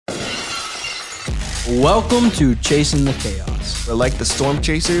Welcome to Chasing the Chaos. Where, like the storm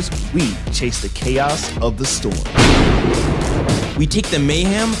chasers, we chase the chaos of the storm. We take the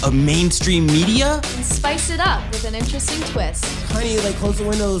mayhem of mainstream media and spice it up with an interesting twist. Honey, like, close the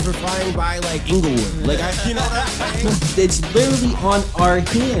windows, we're flying by, like, Inglewood. Like, you know what I'm saying? It's literally on our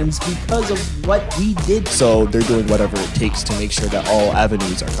hands because of what we did. So they're doing whatever it takes to make sure that all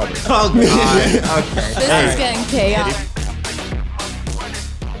avenues are covered. Oh, God. Okay. This is getting chaotic.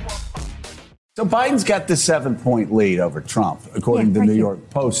 So Biden's got the 7-point lead over Trump, according to the New York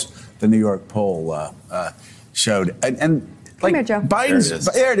Post. The New York poll showed, and like here, Joe. Biden's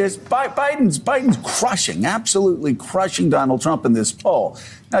crushing, absolutely crushing Donald Trump in this poll.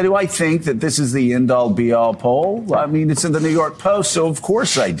 Now, do I think that this is the end-all, be-all poll? I mean, it's in the New York Post, so of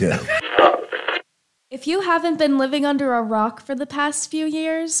course I do. If you haven't been living under a rock for the past few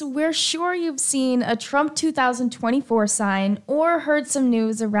years, we're sure you've seen a Trump 2024 sign or heard some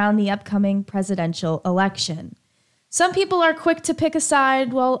news around the upcoming presidential election. Some people are quick to pick a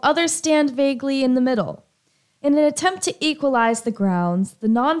side, while others stand vaguely in the middle. In an attempt to equalize the grounds, the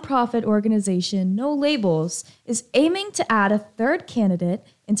nonprofit organization No Labels is aiming to add a third candidate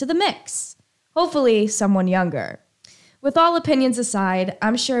into the mix, hopefully someone younger. With all opinions aside,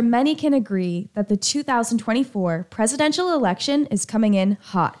 I'm sure many can agree that the 2024 presidential election is coming in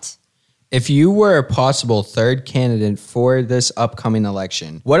hot. If you were a possible third candidate for this upcoming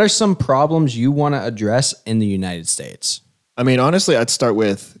election, what are some problems you want to address in the United States? I mean, honestly, I'd start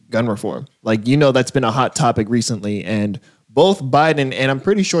with gun reform. Like, that's been a hot topic recently, and both Biden and I'm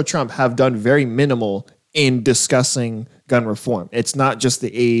pretty sure Trump have done very minimal in discussing gun reform. It's not just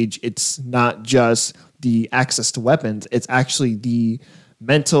the age, it's not just the access to weapons, it's actually the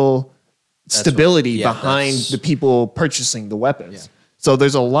mental stability behind the people purchasing the weapons. Yeah. So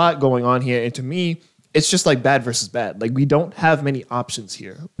there's a lot going on here, and to me, it's just like bad versus bad. Like, we don't have many options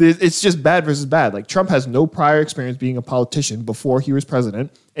here. It's just bad versus bad. Like, Trump has no prior experience being a politician before he was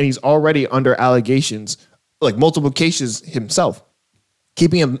president, and he's already under allegations, like multiple cases himself.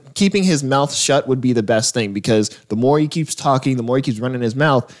 Keeping his mouth shut would be the best thing, because the more he keeps talking, the more he keeps running his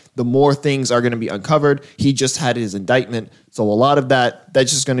mouth, the more things are going to be uncovered. He just had his indictment, so a lot of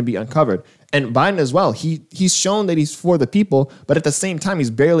that's just going to be uncovered. And Biden as well, he's shown that he's for the people, but at the same time,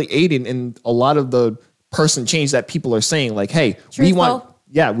 he's barely aiding in a lot of the person change that people are saying. Like, hey, we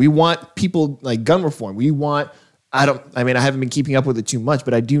want people like gun reform. I haven't been keeping up with it too much,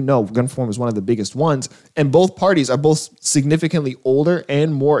 but I do know gun reform is one of the biggest ones. And both parties are both significantly older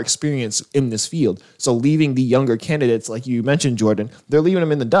and more experienced in this field. So leaving the younger candidates, like you mentioned, Jordan, they're leaving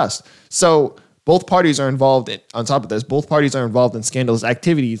them in the dust. So both parties are involved on top of this, both parties are involved in scandalous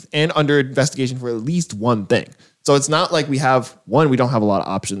activities and under investigation for at least one thing. So it's not like we don't have a lot of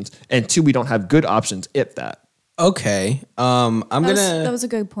options, and two, we don't have good options, if that. Okay. That was a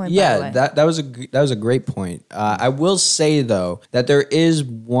good point. Yeah, by the way. that was a great point. I will say though that there is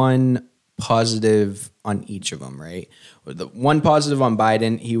one positive on each of them, right? The one positive on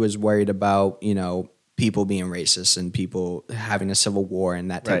Biden, he was worried about, people being racist and people having a civil war and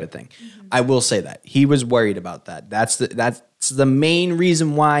that type of thing. Mm-hmm. I will say that he was worried about that. That's the main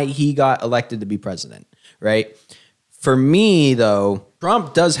reason why he got elected to be president, right? For me, though,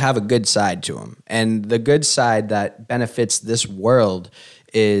 Trump does have a good side to him. And the good side that benefits this world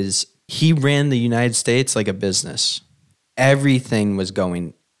is he ran the United States like a business. Everything was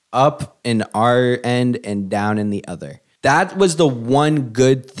going up in our end and down in the other. That was the one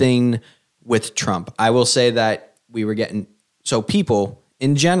good thing with Trump. I will say that people were getting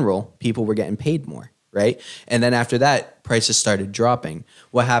paid more, right? And then after that, prices started dropping.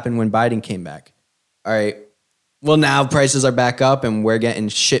 What happened when Biden came back? All right, well, now prices are back up and we're getting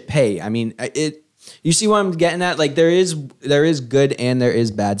shit pay. I mean, you see what I'm getting at? Like, there is good and there is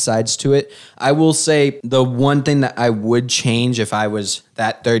bad sides to it. I will say the one thing that I would change if I was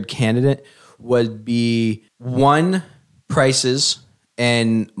that third candidate would be, one, prices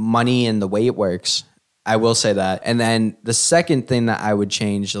and money and the way it works. I will say that. And then the second thing that I would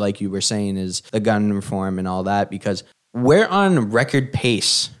change, like you were saying, is the gun reform and all that, because we're on record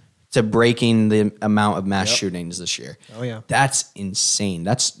pace to breaking the amount of mass shootings this year. Oh yeah. That's insane.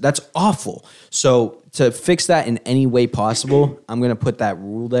 That's awful. So to fix that in any way possible, I'm going to put that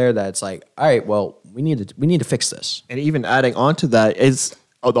rule there that's like, all right, well, we need to fix this. And even adding on to that is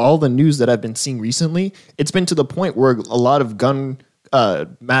all the news that I've been seeing recently, it's been to the point where a lot of gun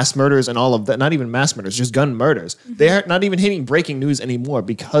mass murders and all of that, not even mass murders, just gun murders. Mm-hmm. They are not even hitting breaking news anymore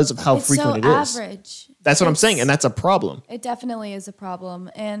because of how frequent it is. Average. That's what I'm saying, and that's a problem. It definitely is a problem,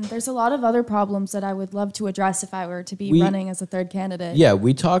 and there's a lot of other problems that I would love to address if I were to be running as a third candidate. Yeah,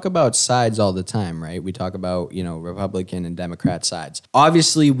 we talk about sides all the time, right? We talk about, Republican and Democrat sides.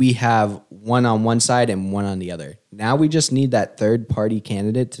 Obviously, we have one on one side and one on the other. Now we just need that third party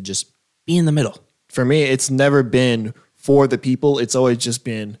candidate to just be in the middle. For me, it's never been for the people. It's always just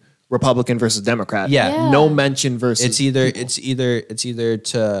been Republican versus Democrat. Yeah. No mention versus It's either people.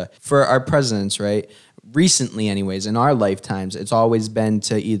 to for our presidents, right? Recently, anyways, in our lifetimes, it's always been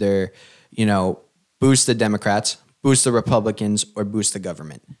to either, boost the Democrats, boost the Republicans, or boost the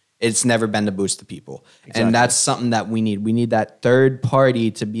government. It's never been to boost the people. Exactly. And that's something that we need. We need that third party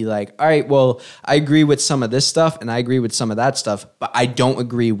to be like, all right, well, I agree with some of this stuff and I agree with some of that stuff, but I don't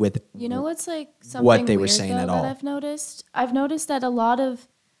agree with You know what's like something what they were weird, saying though, at all. that I've noticed? I've noticed that a lot of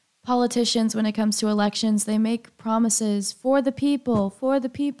politicians, when it comes to elections, they make promises for the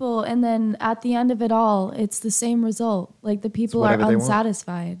people, and then at the end of it all, it's the same result. Like the people are whatever they want.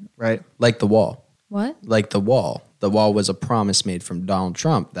 unsatisfied. Right. like the wall. What? Like the wall. The wall was a promise made from Donald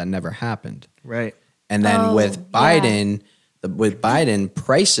Trump that never happened. Right. And then Oh, with Biden, with Biden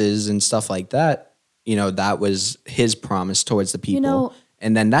prices and stuff like that, that was his promise towards the people.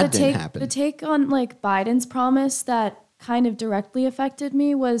 And then that didn't happen. The take on like Biden's promise that kind of directly affected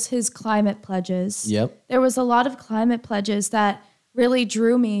me was his climate pledges. Yep. There was a lot of climate pledges that really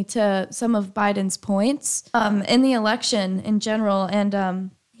drew me to some of Biden's points in the election in general. And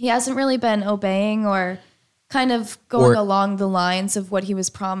he hasn't really been obeying or kind of going along the lines of what he was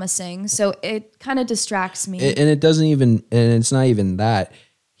promising. So it kind of distracts me. And it's not even that.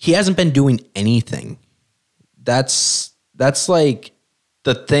 He hasn't been doing anything. That's like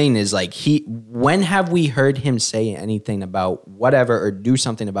the thing is like when have we heard him say anything about whatever or do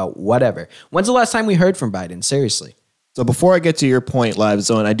something about whatever? When's the last time we heard from Biden? Seriously. So before I get to your point, Live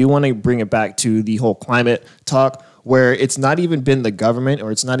Zone, I do want to bring it back to the whole climate talk where it's not even been the government or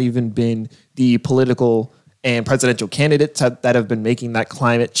it's not even been the political and presidential candidates that have been making that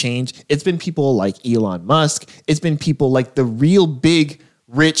climate change. It's been people like Elon Musk. It's been people like the real big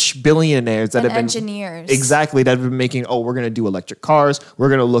rich billionaires that And have been engineers. Exactly, that have been making, we're going to do electric cars. We're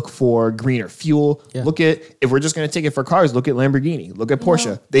going to look for greener fuel. Yeah. Look at, if we're just going to take it for cars, look at Lamborghini, look at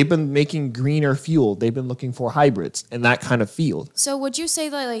Porsche. They've been making greener fuel. They've been looking for hybrids and that kind of field. So would you say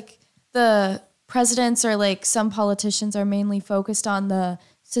that like the presidents or like some politicians are mainly focused on the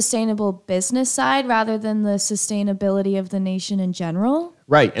sustainable business side rather than the sustainability of the nation in general?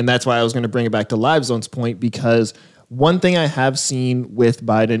 Right. And that's why I was going to bring it back to Live Zone's point, because one thing I have seen with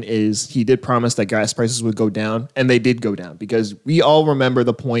Biden is he did promise that gas prices would go down, and they did go down, because we all remember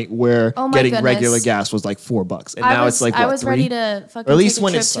the point where Oh my getting goodness. regular gas was like $4, and now it's like what, I was $3? ready to fucking Or at least take a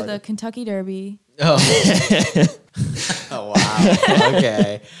when it trip to started. the Kentucky Derby. Oh wow.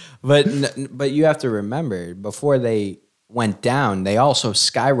 Okay. But you have to remember, before they went down, they also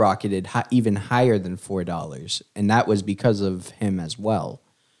skyrocketed even higher than $4, and that was because of him as well.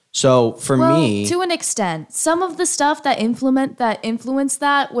 So for me, to an extent, some of the stuff that influenced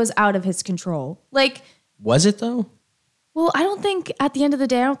that was out of his control. Like, was it though? well, I don't think at the end of the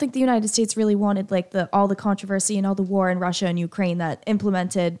day, I don't think the United States really wanted like all the controversy and all the war in Russia and Ukraine that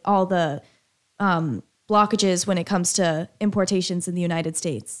implemented all the blockages when it comes to importations in the United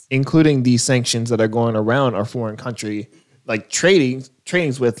States. Including these sanctions that are going around our foreign country, like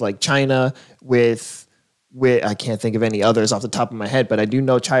tradings with like China, with I can't think of any others off the top of my head, but I do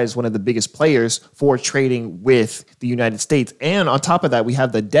know China is one of the biggest players for trading with the United States. And on top of that, we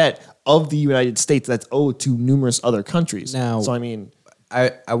have the debt of the United States that's owed to numerous other countries. Now, so I mean,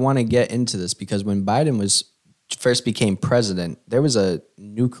 I want to get into this because when Biden first became president, there was a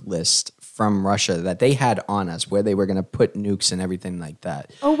nuke list from Russia that they had on us where they were going to put nukes and everything like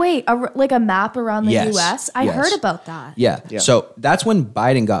that. Oh, wait, like a map around the Yes, U.S.? I yes. heard about that. Yeah. So that's when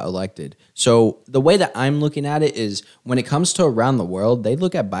Biden got elected. So the way that I'm looking at it is when it comes to around the world, they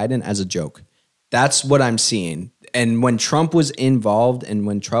look at Biden as a joke. That's what I'm seeing. And when Trump was involved and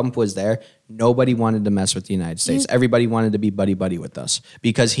when Trump was there, nobody wanted to mess with the United States. Everybody wanted to be buddy-buddy with us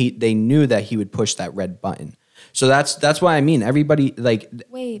because they knew that he would push that red button. So that's why I mean everybody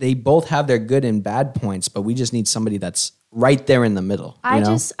they both have their good and bad points, but we just need somebody that's right there in the middle. I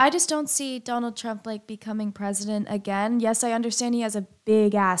just don't see Donald Trump like becoming president again. Yes, I understand he has a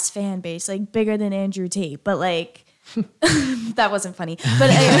big ass fan base, like bigger than Andrew Tate, but like that wasn't funny. But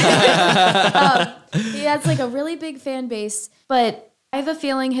he has like a really big fan base, but I have a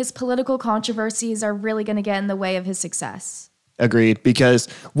feeling his political controversies are really going to get in the way of his success. agreed. Because,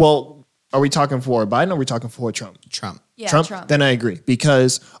 well, are we talking for Biden or are we talking for Trump? Trump. Yeah, Trump? Then I agree.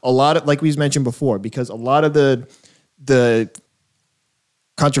 Because a lot of, like we mentioned before, because a lot of the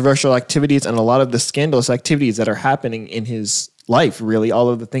controversial activities and a lot of the scandalous activities that are happening in his life, really. All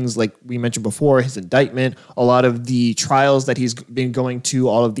of the things like we mentioned before, his indictment, a lot of the trials that he's been going to,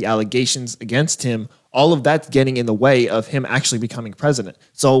 all of the allegations against him, all of that's getting in the way of him actually becoming president.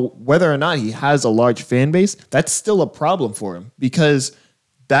 So whether or not he has a large fan base, that's still a problem for him, because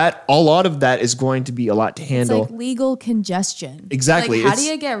that a lot of that is going to be a lot to handle. It's like legal congestion. Exactly. Like, how do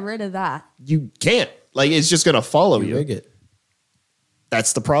you get rid of that? You can't. Like, it's just going to follow you. rig it.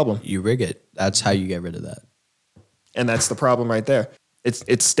 That's the problem. You rig it. That's how you get rid of that. And that's the problem right there.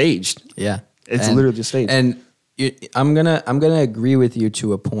 It's staged. Yeah. It's literally just staged. And I'm gonna agree with you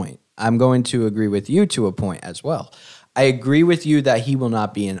to a point. I'm going to agree with you to a point as well. I agree with you that he will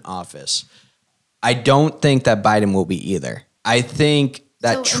not be in office. I don't think that Biden will be either. I think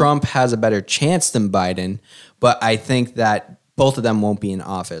that Trump has a better chance than Biden, but I think that both of them won't be in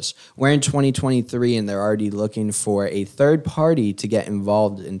office. We're in 2023 and they're already looking for a third party to get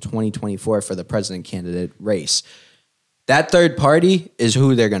involved in 2024 for the president candidate race. That third party is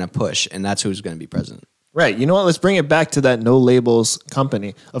who they're going to push, and that's who's going to be president. Right. You know what? Let's bring it back to that No Labels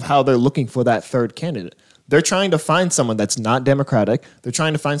company of how they're looking for that third candidate. They're trying to find someone that's not Democratic. They're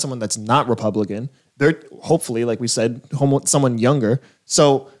trying to find someone that's not Republican. They're hopefully, like we said, someone younger.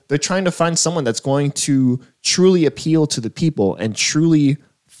 So they're trying to find someone that's going to truly appeal to the people and truly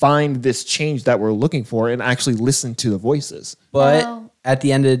find this change that we're looking for and actually listen to the voices. But at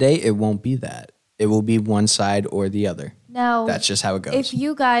the end of the day, it won't be that. It will be one side or the other. Now, that's just how it goes. If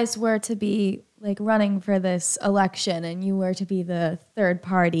you guys were to be like running for this election and you were to be the third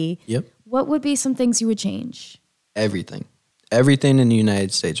party, what would be some things you would change? Everything. Everything in the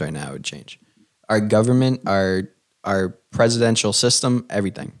United States right now would change. Our government, our presidential system,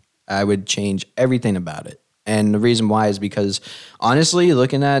 everything. I would change everything about it. And the reason why is because, honestly,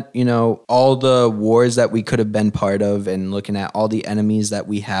 looking at, all the wars that we could have been part of and looking at all the enemies that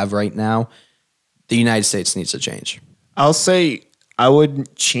we have right now, the United States needs to change. I'll say I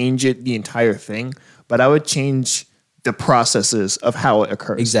wouldn't change it, the entire thing, but I would change the processes of how it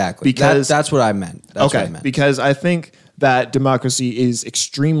occurs. Exactly. Because that's what I meant. That's what I meant. Because I think that democracy is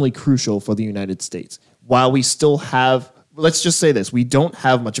extremely crucial for the United States. While we still have, let's just say this, we don't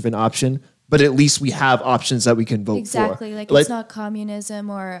have much of an option, but at least we have options that we can vote for. Exactly. Like it's not communism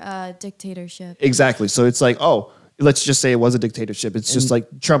or dictatorship. Exactly. So it's like, let's just say it was a dictatorship. It's just like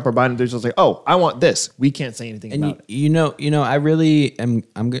Trump or Biden. They're just like, I want this. We can't say anything about it. I really am.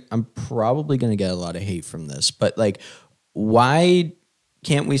 I'm probably going to get a lot of hate from this, but like, why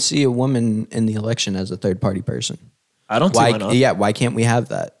can't we see a woman in the election as a third party person? I don't see why not. Yeah, why can't we have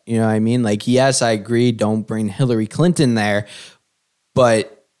that? You know what I mean? Like, yes, I agree. Don't bring Hillary Clinton there,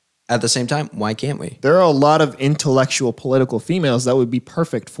 but at the same time, why can't we? There are a lot of intellectual political females that would be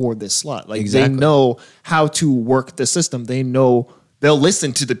perfect for this slot. Like They know how to work the system. They know they'll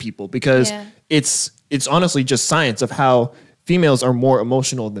listen to the people because it's honestly just science of how females are more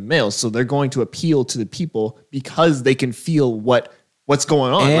emotional than males. So they're going to appeal to the people because they can feel what's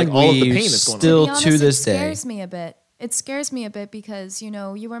going on, and like all of the pain that's going on. Still, to be honest, to this day, scares me a bit. It scares me a bit because,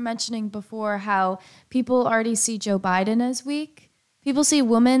 you were mentioning before how people already see Joe Biden as weak. People see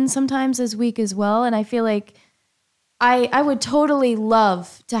women sometimes as weak as well. And I feel like I would totally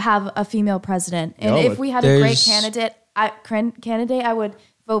love to have a female president. And if we had a great candidate, I would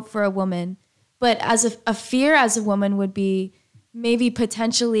vote for a woman. But as a fear as a woman would be maybe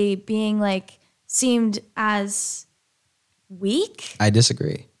potentially being like seemed as weak. I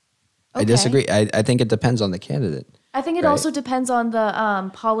disagree. Okay. I disagree. I think it depends on the candidate. I think it also depends on the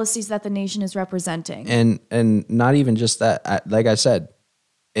policies that the nation is representing. And not even just that. Like I said,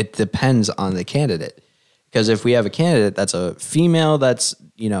 it depends on the candidate. Because if we have a candidate that's a female that's,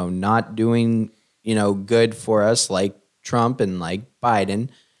 not doing, good for us like Trump and like Biden,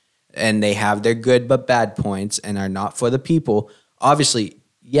 and they have their good but bad points and are not for the people, obviously,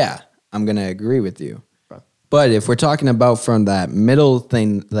 I'm going to agree with you. But if we're talking about from that middle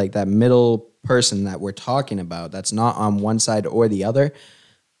thing, like that middle person that we're talking about, that's not on one side or the other,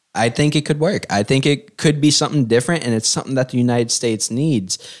 I think it could work. I think it could be something different, and it's something that the United States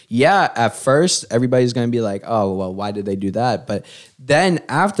needs. Yeah, at first, everybody's going to be like, oh, well, why did they do that? But then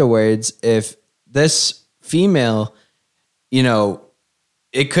afterwards, if this female,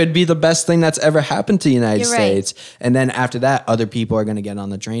 it could be the best thing that's ever happened to the United States. And then after that, other people are going to get on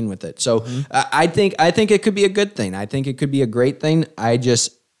the train with it. So I think it could be a good thing. I think it could be a great thing. I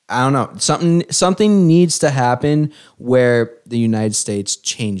don't know. Something needs to happen where the United States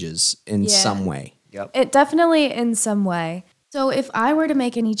changes in some way. Yep. It definitely in some way. So if I were to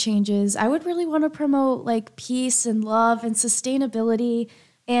make any changes, I would really want to promote like peace and love and sustainability.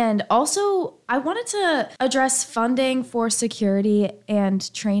 And also, I wanted to address funding for security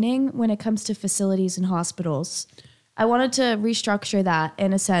and training when it comes to facilities and hospitals. I wanted to restructure that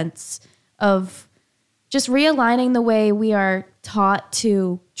in a sense of just realigning the way we are taught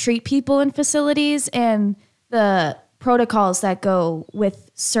to treat people in facilities and the protocols that go with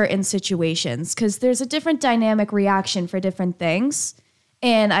certain situations, because there's a different dynamic reaction for different things.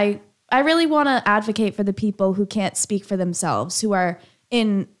 And I really want to advocate for the people who can't speak for themselves, who are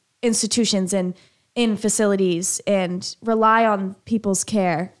in institutions and in facilities and rely on people's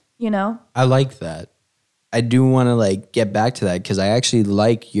care, you know? I like that. I do want to like get back to that because I actually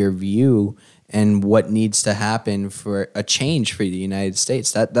like your view and what needs to happen for a change for the United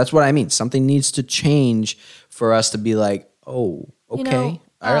States. That's what I mean. Something needs to change for us to be like, oh, okay. You know,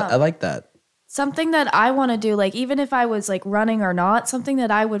 I like that. Something that I want to do, like even if I was like running or not, something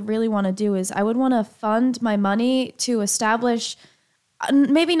that I would really want to do is I would want to fund my money to establish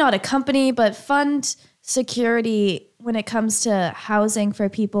maybe not a company, but fund security when it comes to housing for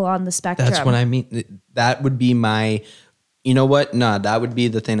people on the spectrum. That's what I mean. That would be my, you know what? No, that would be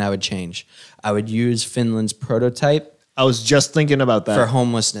the thing I would change. I would use Finland's prototype I was just thinking about that. for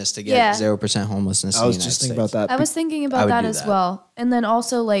homelessness to get 0% homelessness. I was just thinking about that. I was thinking I about would that do as that. well. And then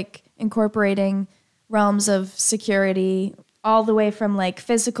also like incorporating realms of security all the way from like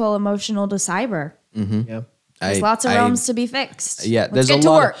physical, emotional to cyber. Yeah. There's lots of realms to be fixed. Yeah, Let's there's get a to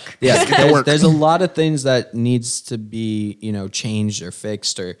lot. work. There's a lot of things that needs to be, changed or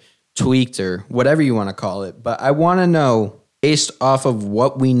fixed or tweaked or whatever you want to call it. But I want to know, based off of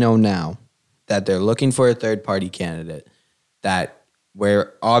what we know now, that they're looking for a third party candidate. That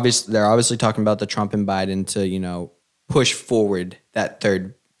they're obviously talking about the Trump and Biden to push forward that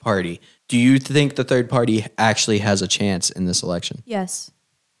third party. Do you think the third party actually has a chance in this election? Yes.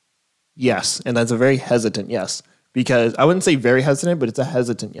 Yes, and that's a very hesitant yes. Because I wouldn't say very hesitant, but it's a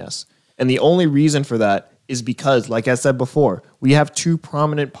hesitant yes. And the only reason for that is because, like I said before, we have two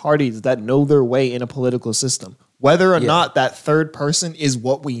prominent parties that know their way in a political system. Whether or not that third person is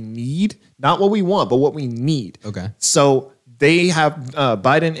what we need, not what we want, but what we need. Okay. So they have,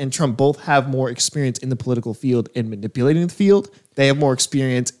 Biden and Trump both have more experience in the political field in manipulating the field. They have more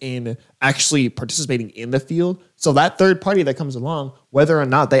experience in actually participating in the field. So that third party that comes along, whether or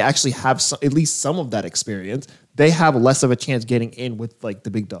not they actually have at least some of that experience, they have less of a chance getting in with like the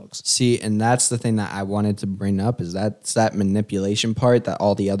big dogs. See, and that's the thing that I wanted to bring up is that's that manipulation part that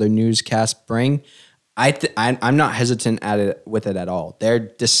all the other newscasts bring. I'm not hesitant with it at all. They're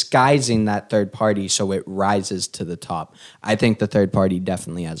disguising that third party so it rises to the top. I think the third party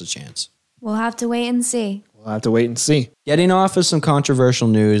definitely has a chance. We'll have to wait and see. We'll have to wait and see. Getting off of some controversial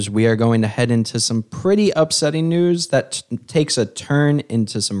news, we are going to head into some pretty upsetting news that takes a turn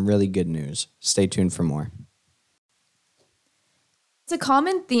into some really good news. Stay tuned for more. It's a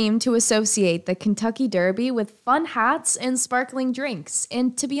common theme to associate the Kentucky Derby with fun hats and sparkling drinks.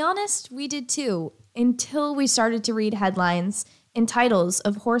 And to be honest, we did too, until we started to read headlines and titles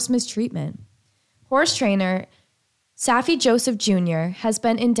of horse mistreatment. Horse trainer Saffie Joseph Jr. has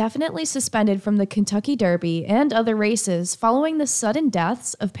been indefinitely suspended from the Kentucky Derby and other races following the sudden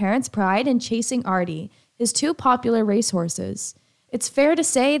deaths of Parents' Pride and Chasing Artie, his two popular racehorses. It's fair to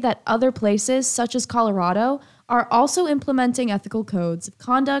say that other places, such as Colorado, are also implementing ethical codes of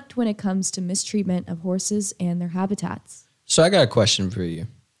conduct when it comes to mistreatment of horses and their habitats. So I got a question for you.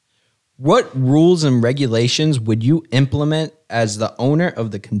 What rules and regulations would you implement as the owner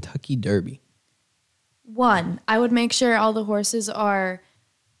of the Kentucky Derby? 1, I would make sure all the horses are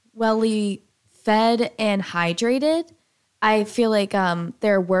well fed and hydrated. I feel like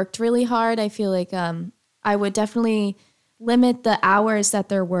they're worked really hard. I feel like I would definitely limit the hours that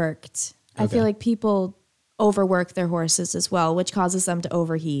they're worked. I feel like people overwork their horses as well, which causes them to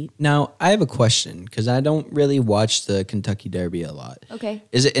overheat. Now, I have a question because I don't really watch the Kentucky Derby a lot. Okay.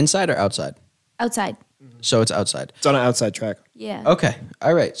 Is it inside or outside? Outside. So it's outside. It's on an outside track. Yeah. Okay.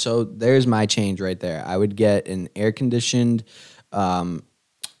 All right. So there's my change right there. I would get an air-conditioned stadium.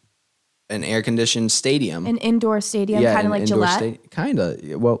 An indoor stadium, kind of like Gillette. Kind of.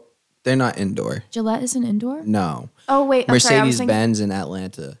 Well, they're not indoor. Gillette isn't indoor? No. Oh, wait. I'm sorry. Mercedes-Benz in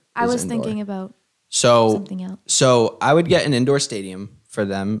Atlanta. I was indoor. thinking about So something else. So I would get an indoor stadium for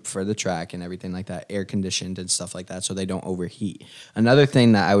them, for the track and everything like that, air conditioned and stuff like that, so they don't overheat. Another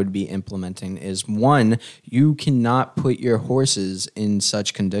thing that I would be implementing is, one, you cannot put your horses in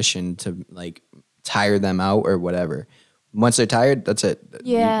such condition to like tire them out or whatever. Once they're tired, that's it.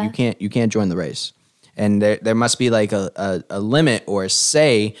 Yeah. You can't join the race. And there must be like a limit or a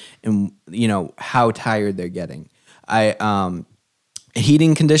say in how tired they're getting.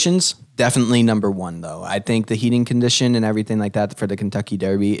 Heating conditions, definitely number one, though. I think the heating condition and everything like that for the Kentucky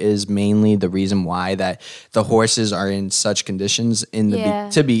Derby is mainly the reason why that the horses are in such conditions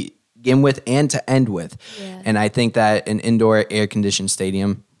to be begin with and to end with. Yeah. And I think that an indoor air conditioned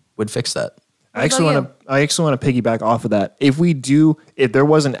stadium would fix that. I actually want to piggyback off of that. If there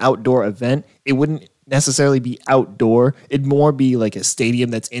was an outdoor event, it wouldn't necessarily be outdoor. It'd more be like a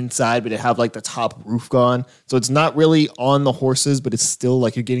stadium that's inside, but it have like the top roof gone. So it's not really on the horses, but it's still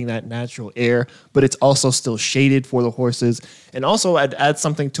like you're getting that natural air, but it's also still shaded for the horses. And also I'd add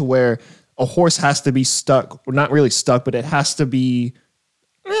something to where a horse has to be stuck, or not really stuck, but it has to be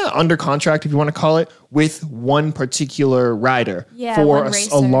under contract, if you want to call it, with one particular rider for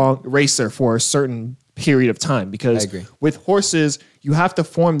a long racer for a certain period of time. Because I agree. with horses, you have to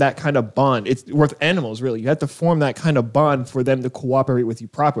form that kind of bond. It's with animals, really. You have to form that kind of bond for them to cooperate with you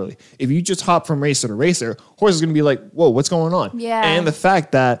properly. If you just hop from racer to racer, horse is going to be like, whoa, what's going on? Yeah. And the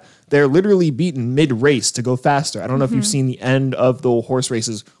fact that they're literally beaten mid-race to go faster. I don't know if you've seen the end of the horse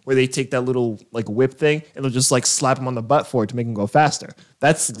races where they take that little like whip thing and they'll just like slap them on the butt for it to make them go faster.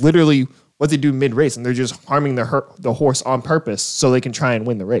 That's literally what they do mid-race, and they're just harming the horse on purpose so they can try and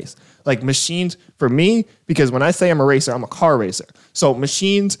win the race. Like machines, for me, because when I say I'm a racer, I'm a car racer. So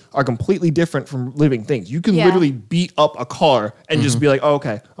machines are completely different from living things. You can literally beat up a car and just be like, oh,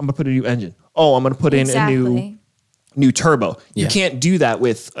 okay, I'm going to put a new engine. Oh, I'm going to put in a new turbo. You can't do that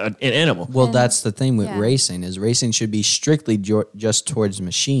with an animal. Well, that's the thing with racing is racing should be strictly just towards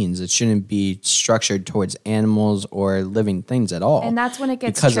machines. It shouldn't be structured towards animals or living things at all. And that's when it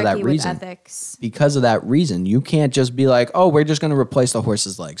gets because tricky of that with reason. ethics. Because of that reason, you can't just be like, oh, we're just going to replace the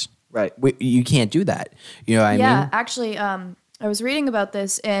horse's legs. Right. You can't do that. You know what I mean? Yeah, actually, I was reading about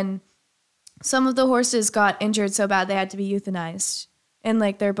this, and some of the horses got injured so bad they had to be euthanized, and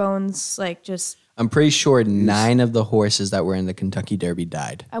like their bones, like just. I'm pretty sure 9 of the horses that were in the Kentucky Derby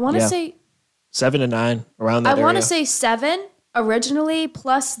died. I want to say 7 to 9 around that I want to area. say 7 originally,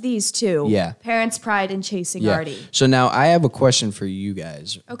 plus these 2. Yeah. Parents' Pride and Chasing Artie. So now I have a question for you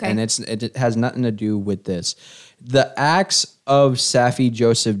guys. Okay. And it has nothing to do with this. The acts of Saffie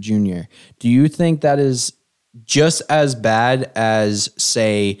Joseph Jr., do you think that is just as bad as,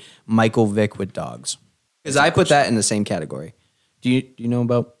 say, Michael Vick with dogs? Because I put that in the same category. Do you know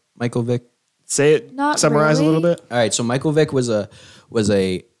about Michael Vick? Say it. Not summarize really. a little bit. All right, so Michael Vick was a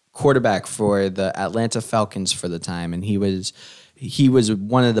quarterback for the Atlanta Falcons for the time, and he was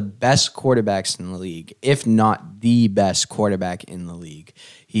one of the best quarterbacks in the league, if not the best quarterback in the league.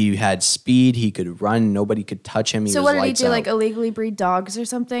 He had speed, he could run, nobody could touch him. So what did he do? Like illegally breed dogs or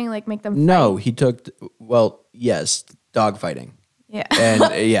something? Like make them fight? No, he took dog fighting. Yeah.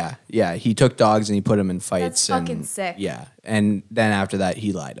 And he took dogs and he put them in fights. That's fucking and, sick. Yeah, and then after that,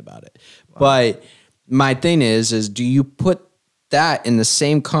 he lied about it. Wow. But my thing is do you put that in the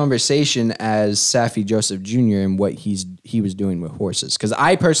same conversation as Saffie Joseph Jr. and what he was doing with horses? Because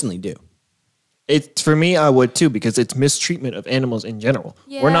I personally do. For me, I would too, because it's mistreatment of animals in general.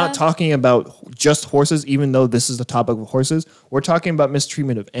 Yeah. We're not talking about just horses, even though this is the topic of horses. We're talking about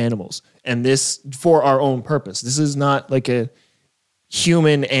mistreatment of animals, and this for our own purpose. This is not like a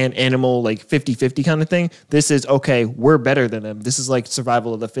human and animal like 50-50 kind of thing. This is, okay, we're better than them. This is like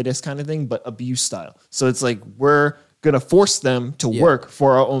survival of the fittest kind of thing, but abuse style. So it's like we're going to force them to work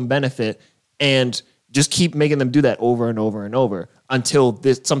for our own benefit and just keep making them do that over and over and over until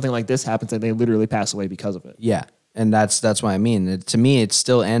something like this happens and they literally pass away because of it. Yeah, and that's what I mean. To me, it's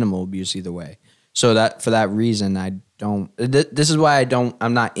still animal abuse either way. So that for that reason, I don't. This is why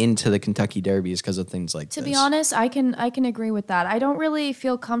I'm not into the Kentucky Derbies because of things like this. To be honest, I can agree with that. I don't really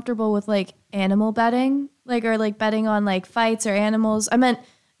feel comfortable with like animal betting, or betting on like fights or animals. I meant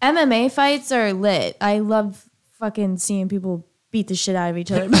MMA fights are lit. I love fucking seeing people beat the shit out of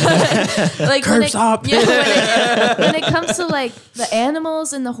each other. Like Curbs up. Yeah, when it comes to like the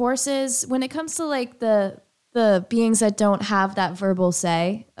animals and the horses, when it comes to like the beings that don't have that verbal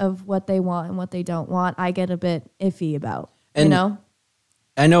say of what they want and what they don't want, I get a bit iffy about, And you know?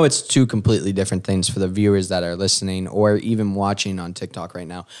 I know it's two completely different things for the viewers that are listening or even watching on TikTok right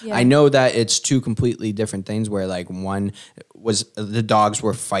now. Yeah. I know that it's two completely different things where like one was the dogs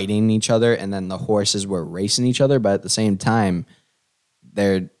were fighting each other and then the horses were racing each other, but at the same time,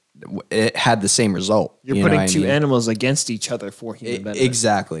 it had the same result. You're putting two animals against each other for human benefit.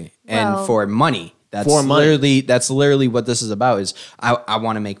 Exactly. Well, and for money. That's literally what this is about is I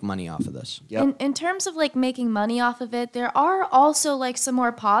want to make money off of this. Yep. In terms of like making money off of it, there are also like some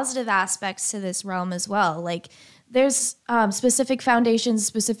more positive aspects to this realm as well. Like there's specific foundations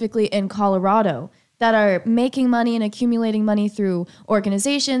specifically in Colorado that are making money and accumulating money through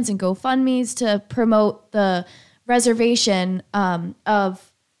organizations and GoFundMes to promote the reservation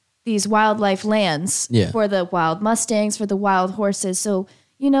of these wildlife lands for the wild mustangs, for the wild horses. So,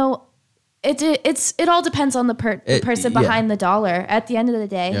 It all depends on the person behind the dollar at the end of the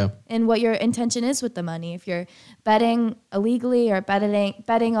day, and what your intention is with the money. If you're betting illegally or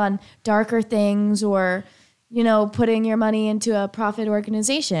betting on darker things, or putting your money into a profit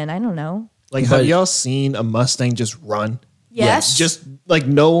organization, I don't know. Like, have y'all seen a Mustang just run? Yes. Just like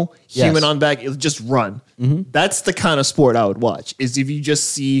no human on back, it'll just run. That's the kind of sport I would watch, is if you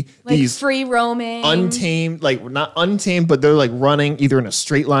just see like these free roaming, untamed, like not untamed, but they're like running either in a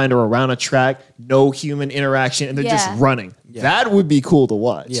straight line or around a track, no human interaction, and they're just running. That would be cool to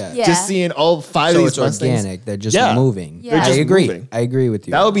watch. Just seeing all five of these Mustangs. Organic. They're just moving. Yeah. They're just moving. I agree with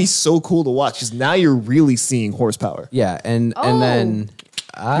you. That would be so cool to watch, because now you're really seeing horsepower. Yeah, and then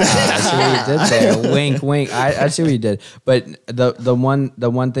I see what you did there. Wink, wink. I see what you did. But the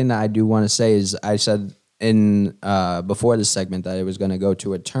one thing that I do want to say is, I said in before the segment that it was going to go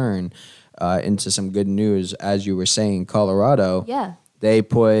to a turn into some good news. As you were saying, Colorado. Yeah. They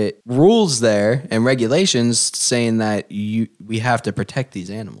put rules there and regulations saying that we have to protect these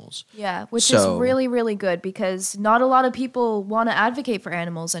animals. Yeah, which is really, really good, because not a lot of people want to advocate for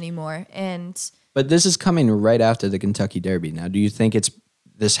animals anymore. But this is coming right after the Kentucky Derby. Now, do you think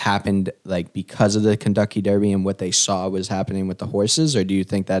this happened like because of the Kentucky Derby and what they saw was happening with the horses, or do you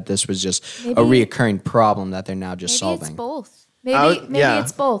think that this was just a reoccurring problem that they're now just solving? It's both. Maybe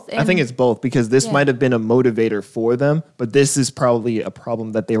it's both. I think it's both, because this might have been a motivator for them, but this is probably a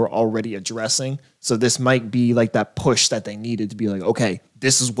problem that they were already addressing. So this might be like that push that they needed to be like, okay,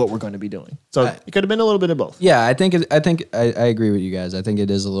 this is what we're going to be doing. So it could have been a little bit of both. Yeah, I think I agree with you guys. I think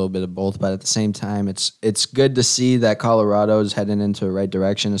it is a little bit of both, but at the same time, it's good to see that Colorado is heading into the right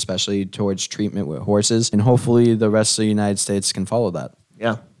direction, especially towards treatment with horses, and hopefully the rest of the United States can follow that.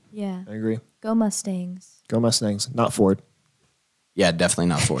 Yeah. Yeah. I agree. Go Mustangs. Go Mustangs, not Ford. Yeah, definitely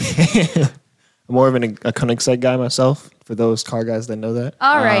not Ford. I'm more of a Koenigsegg guy myself, for those car guys that know that.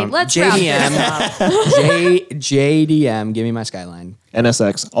 All right, let's wrap this up. JDM, give me my Skyline.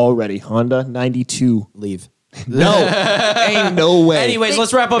 NSX already. Honda 92. Leave. No, ain't no way. Anyways,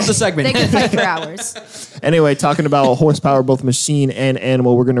 let's wrap up the segment. They can fight for hours. Anyway, talking about horsepower, both machine and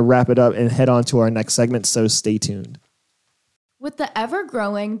animal, we're going to wrap it up and head on to our next segment, so stay tuned. With the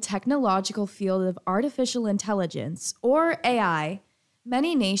ever-growing technological field of artificial intelligence, or AI,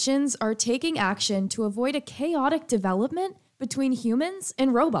 many nations are taking action to avoid a chaotic development between humans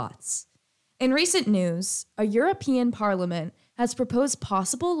and robots. In recent news, a European Parliament has proposed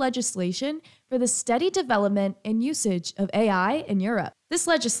possible legislation for the steady development and usage of AI in Europe. This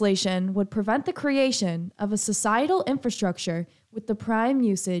legislation would prevent the creation of a societal infrastructure with the prime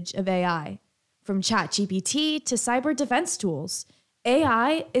usage of AI. From ChatGPT to cyber defense tools,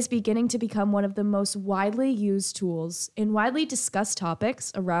 AI is beginning to become one of the most widely used tools in widely discussed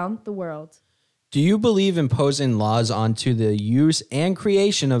topics around the world. Do you believe imposing laws onto the use and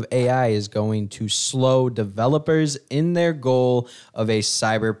creation of AI is going to slow developers in their goal of a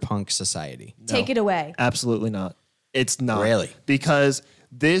cyberpunk society? No. Take it away. Absolutely not. It's not. Really? Because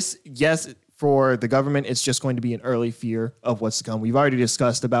this, yes, for the government, it's just going to be an early fear of what's to come. We've already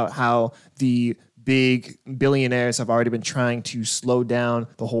discussed about how the big billionaires have already been trying to slow down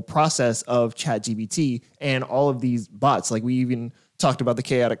the whole process of ChatGPT and all of these bots. Like, we even talked about the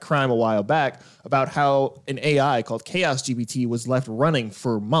chaotic crime a while back, about how an AI called Chaos GPT was left running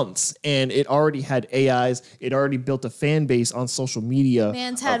for months, and it already had AIs. It already built a fan base on social media.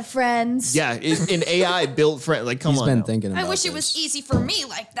 Man's had friends. Yeah, an AI built friend. Like, come on. He's been now. thinking about I wish this. it was easy for me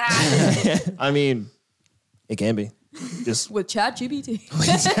like that. I mean, it can be. Just with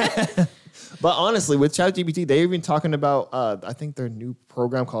ChatGPT. But honestly, with ChatGPT, they're even talking about, I think their new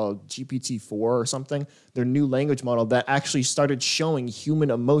program called GPT-4 or something, their new language model that actually started showing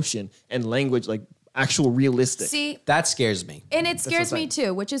human emotion and language, like actual realistic. See, that scares me. And it scares me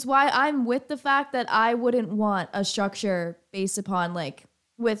too, which is why I'm with the fact that I wouldn't want a structure based upon, like,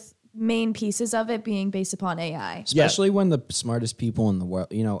 with main pieces of it being based upon AI. Especially when the smartest people in the world,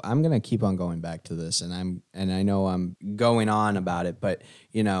 I'm going to keep on going back to this, and I know I'm going on about it, but,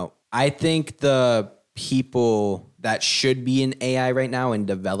 I think the people that should be in AI right now and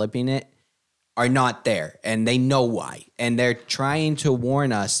developing it are not there, and they know why. And they're trying to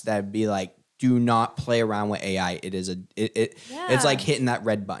warn us that be like, do not play around with AI. It is it's like hitting that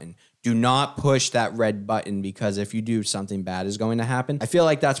red button. Do not push that red button, because if you do, something bad is going to happen. I feel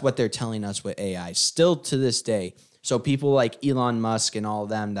like that's what they're telling us with AI still to this day. So people like Elon Musk and all of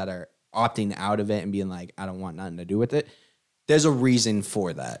them that are opting out of it and being like, I don't want nothing to do with it. There's a reason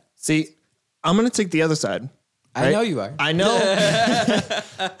for that. See, I'm going to take the other side. Right? I know you are. I know.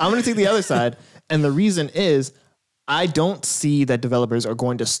 I'm going to take the other side. And the reason is, I don't see that developers are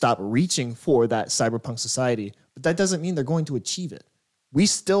going to stop reaching for that cyberpunk society, but that doesn't mean they're going to achieve it. we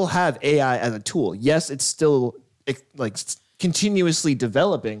still have AI as a tool. Yes, it's still like continuously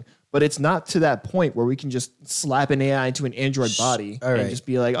developing, but it's not to that point where we can just slap an AI into an Android body All right. and just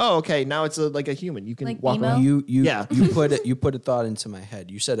be like, oh, okay, now it's like a human. You can Like walk Emo? around. You put a thought into my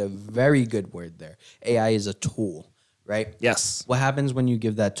head. You said a very good word there. AI is a tool, right? Yes. What happens when you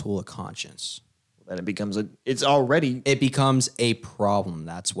give that tool a conscience? Then it becomes it's already. It becomes a problem.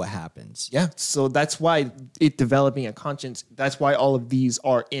 That's what happens. Yeah. So that's why it developing a conscience, that's why all of these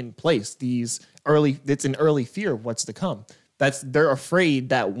are in place. It's an early fear of what's to come. They're afraid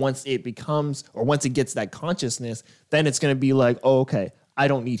that once it gets that consciousness, then it's going to be like, oh, okay, I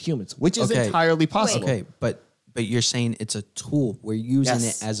don't need humans, which is Okay. entirely possible. Okay, but you're saying it's a tool. We're using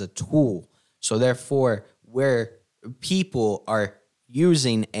Yes. it as a tool. So therefore, where people are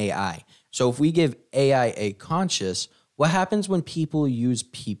using AI. So if we give AI a conscious, what happens when people use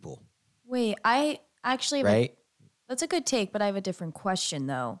people, Wait, I actually right? that's a good take, but I have a different question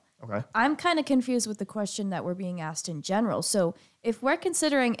though. Okay. I'm kind of confused with the question that we're being asked in general. So, if we're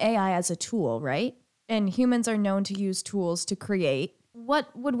considering AI as a tool, right? And humans are known to use tools to create,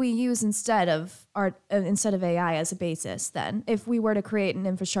 what would we use instead of AI as a basis then? If we were to create an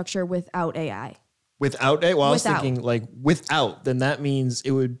infrastructure without AI? Without it, well, I was Without. thinking like without, then that means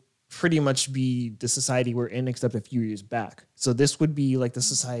it would pretty much be the society we're in, except a few years back. So this would be like the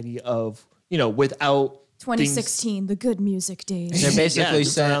society of, without 2016, the good music days. They're basically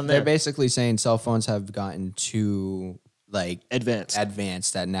just around saying there. they're basically saying cell phones have gotten too like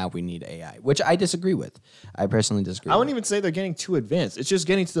Advanced. that now we need AI, which I disagree with. I personally disagree. I wouldn't even say they're getting too advanced. It's just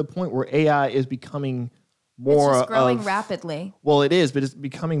getting to the point where AI is becoming more It's just growing of, rapidly. well, it is, but it's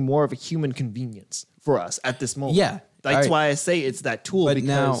becoming more of a human convenience for us at this moment. Yeah. That's All right. why I say it's that tool. But because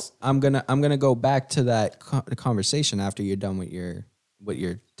now I'm gonna go back to that conversation after you're done with your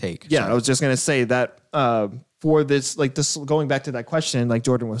take. yeah, Sorry. I was just gonna say that for this, like this, going back to that question, like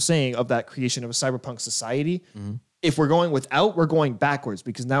Jordan was saying, of that creation of a cyberpunk society. If we're going without, we're going backwards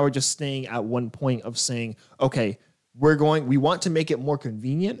because now we're just staying at one point of saying, okay, we want to make it more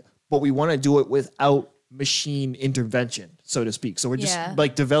convenient, but we want to do it without machine intervention, so to speak. So we're just Yeah.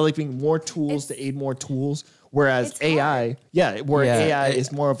 like developing more tools to aid more tools. Whereas It's AI, hard. AI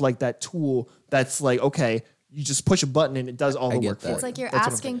is more of like that tool that's like, okay, you just push a button and it does all the get work that. for It's you. like you're That's what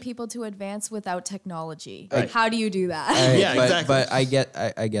I'm asking thinking. people to advance without technology. Right. How do you do that? Right, Yeah, exactly. But I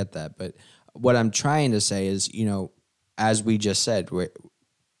get that. But what I'm trying to say is, as we just said, we're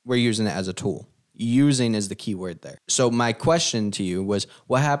using it as a tool. Using is the key word there. So my question to you was,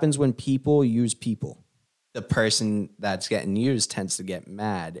 what happens when people use people? The person that's getting used tends to get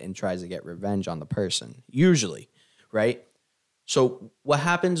mad and tries to get revenge on the person, usually, right? So what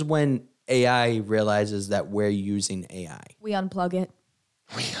happens when AI realizes that we're using AI? We unplug it.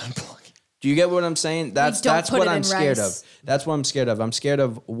 Do you get what I'm saying? That's don't put what it I'm in scared rice. of. That's what I'm scared of. I'm scared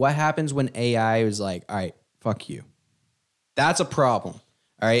of what happens when AI is like, all right, fuck you. That's a problem.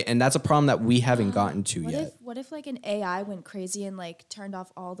 All right. And that's a problem that we haven't gotten to yet. What if like an AI went crazy and like turned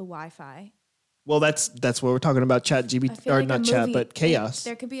off all the Wi-Fi? Well, that's what we're talking about. Chat I GPT, feel or like not a chat, movie- but chaos.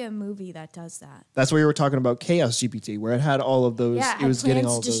 There could be a movie that does that. That's what we were talking about. Chaos GPT, where it had all of those. Yeah, it was had getting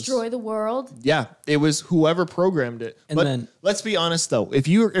plans all to those. destroy the world. Yeah, it was whoever programmed it. And but then- let's be honest though, if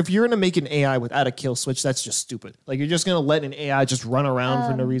you're gonna make an AI without a kill switch, that's just stupid. Like you're just gonna let an AI just run around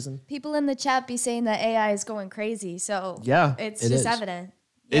for no reason. People in the chat be saying that AI is going crazy, so Yeah, it's it just is. evident.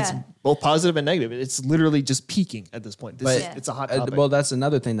 It's Yeah. both positive and negative. It's literally just peaking at this point. It's a hot topic. Well, that's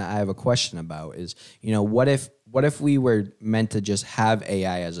another thing that I have a question about is, what if we were meant to just have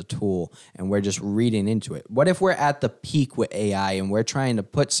AI as a tool and we're just reading into it? What if we're at the peak with AI and we're trying to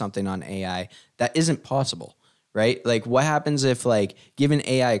put something on AI that isn't possible? Right? Like what happens if like giving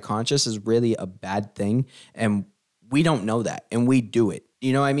AI conscious is really a bad thing and we don't know that and we do it?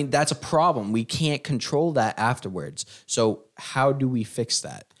 You know what I mean? That's a problem. We can't control that afterwards. So how do we fix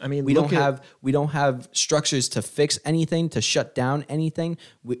that? I mean, we look don't have structures to fix anything, to shut down anything.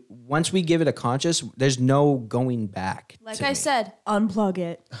 Once we give it a conscious, there's no going back. Like to I me. said, unplug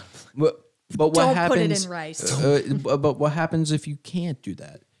it. But what Don't happens? put it in rice. But what happens if you can't do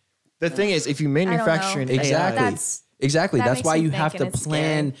that? The thing is, if you know. manufacture an Exactly. AI, Exactly. that That's makes why me you think, have to and it's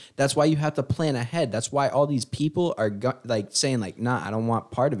plan. scary. That's why you have to plan ahead. That's why all these people are like saying like, nah, I don't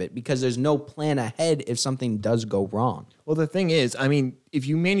want part of it because there's no plan ahead if something does go wrong. well, the thing is, I mean, if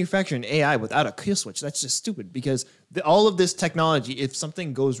you manufacture an AI without a kill switch, that's just stupid because all of this technology, if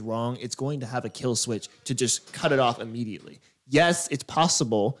something goes wrong, it's going to have a kill switch to just cut it off immediately. Yes, it's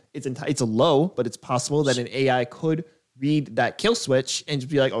possible. It's a low, but it's possible that an AI could read that kill switch and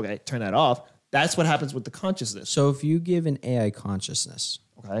just be like, okay, turn that off. That's what happens with the consciousness. So if you give an AI consciousness,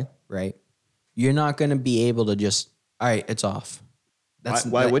 Okay. right, you're not going to be able to just, all right, it's off.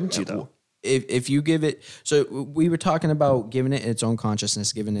 Why wouldn't you though? If you give it, so we were talking about giving it its own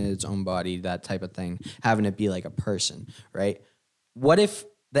consciousness, giving it its own body, that type of thing, having it be like a person, right? What if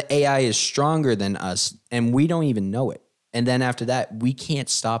the AI is stronger than us and we don't even know it? And then after that, we can't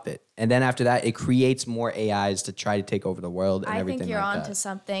stop it. And then after that, it creates more AIs to try to take over the world and everything. I think you're like onto that.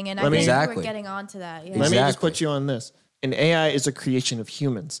 something, and Let me- I think Exactly. we're getting onto that. Yeah. Let me just Exactly. put you on this. An AI is a creation of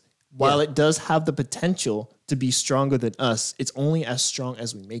humans. While Yeah. it does have the potential to be stronger than us, it's only as strong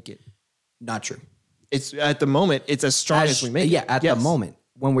as we make it. Not true. It's at the moment, it's as strong as we make it. Yeah, at Yes. the moment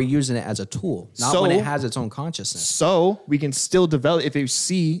when we're using it as a tool, not So- when it has its own consciousness. So we can still develop. If you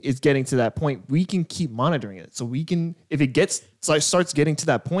see it's getting to that point, we can keep monitoring it. So we can, if it starts getting to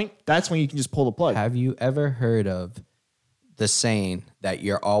that point, that's when you can just pull the plug. Have you ever heard of the saying that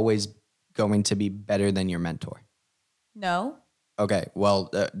you're always going to be better than your mentor? No. Okay,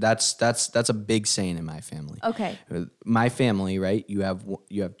 well, that's a big saying in my family. Okay. My family, right? You have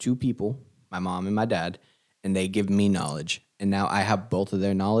two people, my mom and my dad, and they give me knowledge, and now I have both of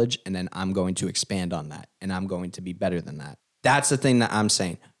their knowledge, and then I'm going to expand on that, and I'm going to be better than that. That's the thing that I'm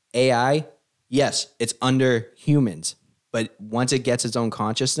saying. AI, yes, it's under humans, but once it gets its own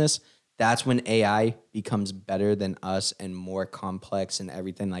consciousness, that's when AI becomes better than us and more complex and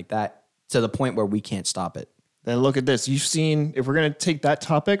everything like that, to the point where we can't stop it. Then look at this. You've seen, if we're going to take that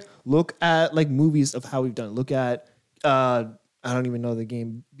topic, look at like movies of how we've done it. Look at, I don't even know the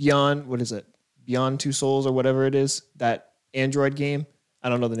game, Beyond, what is it? Beyond Two Souls or whatever it is, that Android game. I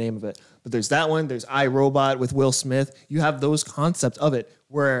don't know the name of it, but there's that one. There's iRobot with Will Smith. You have those concepts of it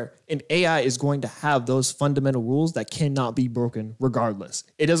where an AI is going to have those fundamental rules that cannot be broken regardless.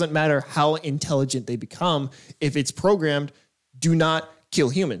 It doesn't matter how intelligent they become. If it's programmed, do not kill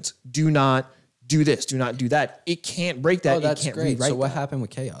humans. Do not do this. Do not do that. It can't break that. Oh, that's it can't great. rewrite So what that. happened with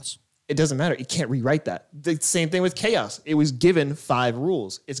Chaos? It doesn't matter. It can't rewrite that. The same thing with Chaos. It was given 5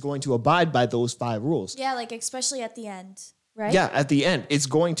 rules. It's going to abide by those 5 rules. Yeah, like especially at the end, right? Yeah, at the end, it's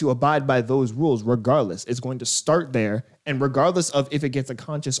going to abide by those rules regardless. It's going to start there, and regardless of if it gets a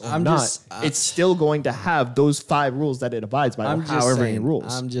conscious or I'm not, just- it's still going to have those 5 rules that it abides by, or however many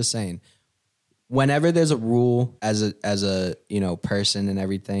rules. I'm just saying. Whenever there's a rule as a person and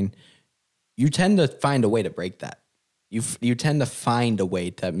everything, you tend to find a way to break that. You tend to find a way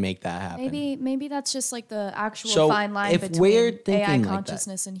to make that happen. Maybe that's just like the actual So, fine line if between we're thinking AI like that-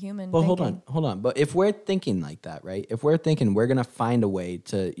 consciousness and human. But thinking. hold on. But if we're thinking like that, right? If we're thinking we're gonna find a way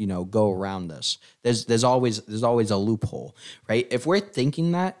to, go around this, there's always a loophole, right? If we're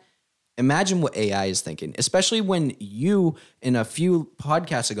thinking that, imagine what AI is thinking, especially when you, in a few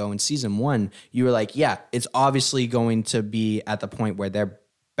podcasts ago in season 1, you were like, yeah, it's obviously going to be at the point where they're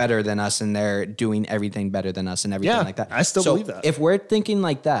better than us and they're doing everything better than us and everything Yeah, like that. I still believe that. If we're thinking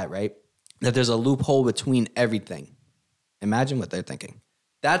like that, right, that there's a loophole between everything, imagine what they're thinking.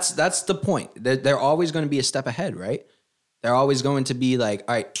 That's the point. They're always going to be a step ahead, right? They're always going to be like,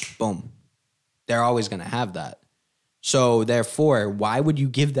 all right, boom. They're always going to have that. So therefore, why would you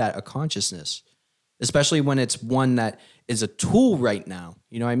give that a consciousness? Especially when it's one that is a tool right now.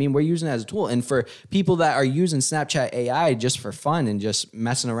 You know what I mean? We're using it as a tool. And for people that are using Snapchat AI just for fun and just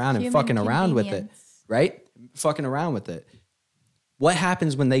messing around and Human fucking around with it, convenience. right? Fucking around with it. What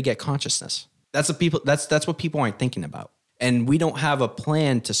happens when they get consciousness? That's what people aren't thinking about. And we don't have a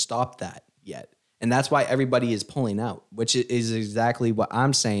plan to stop that yet. And that's why everybody is pulling out, which is exactly what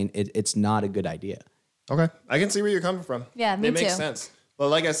I'm saying. It's not a good idea. Okay, I can see where you're coming from. Yeah, me it makes too. sense. But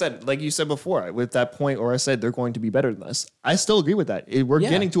like I said, like you said before, with that point where I said they're going to be better than us, I still agree with that. We're Yeah.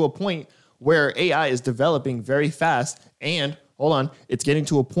 getting to a point where AI is developing very fast, and hold on, it's getting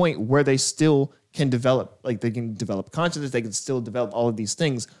to a point where they still can develop, like they can develop consciousness, they can still develop all of these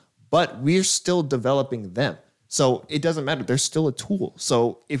things, but we're still developing them. So it doesn't matter. They're still a tool.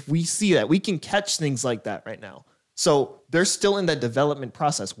 So if we see that, we can catch things like that right now. So they're still in that development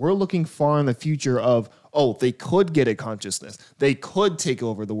process. We're looking far in the future of, oh, they could get a consciousness. They could take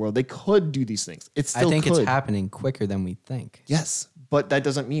over the world. They could do these things. It still I think could. it's happening quicker than we think. Yes, but that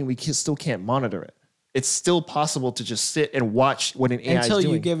doesn't mean we still can't monitor it. It's still possible to just sit and watch what an AI Until is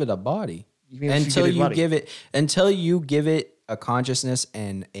doing. you give it a body. Even if you Until give it a you body. give it a consciousness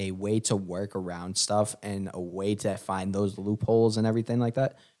and a way to work around stuff and a way to find those loopholes and everything like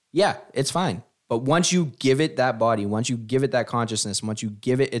that. Yeah, it's fine. But once you give it that body, once you give it that consciousness, once you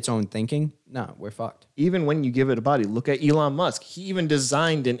give it its own thinking, no, we're fucked. Even when you give it a body, look at Elon Musk. He even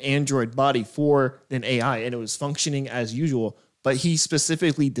designed an Android body for an AI and it was functioning as usual. But he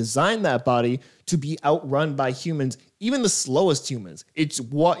specifically designed that body to be outrun by humans, even the slowest humans. Its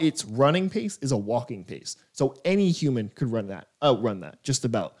running pace is a walking pace. So any human could outrun that, just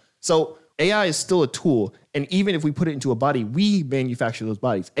about. So AI is still a tool. And even if we put it into a body, we manufacture those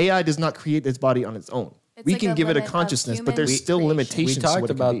bodies. AI does not create this body on its own. We can give it a consciousness, but there's still limitations. We to talked what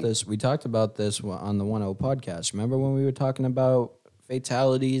it about can be. this. We talked about this on the 1.0 podcast. Remember when we were talking about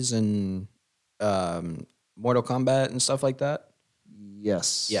fatalities and Mortal Kombat and stuff like that?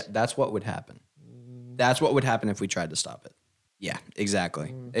 Yes. Yeah, that's what would happen. That's what would happen if we tried to stop it. Yeah,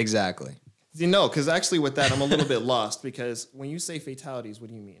 exactly. Exactly. You know, because actually with that, I'm a little bit lost because when you say fatalities, what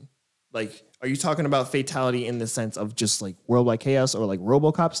do you mean? Like, are you talking about fatality in the sense of just like worldwide chaos or like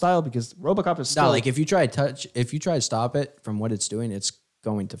RoboCop style? Because RoboCop is still No, like if you try to stop it from what it's doing, it's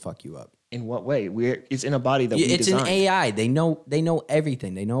going to fuck you up. in what way? It's in a body that we It's designed. an AI. They know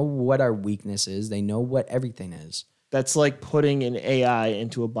everything. They know what our weakness is. They know what everything is. That's like putting an AI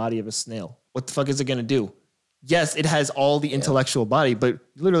into a body of a snail. What the fuck is it gonna do? Yes, it has all the intellectual body, but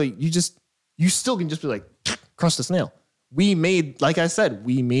literally you still can just be like, crush the snail. We made, like I said,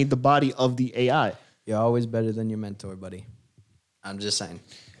 we made the body of the AI. You're always better than your mentor, buddy. I'm just saying.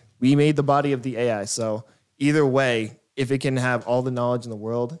 We made the body of the AI. So either way, if it can have all the knowledge in the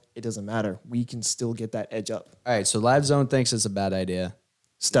world, it doesn't matter. We can still get that edge up. All right, so Live Zone thinks it's a bad idea.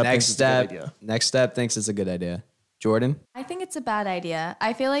 Next step thinks it's a good idea. Jordan? I think it's a bad idea.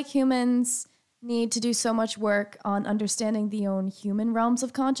 I feel like humans need to do so much work on understanding the own human realms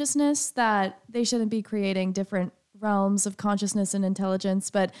of consciousness that they shouldn't be creating different realms of consciousness and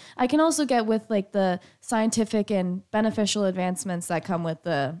intelligence. But I can also get with like the scientific and beneficial advancements that come with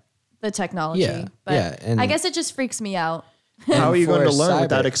the technology. Yeah, but yeah, and- I guess it just freaks me out. How are you for going to learn cyber-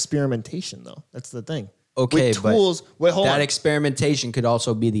 without experimentation, though? That's the thing. Okay, with tools. but Hold that on. experimentation could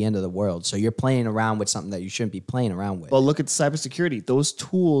also be the end of the world. So you're playing around with something that you shouldn't be playing around with. Well, look at cybersecurity. Those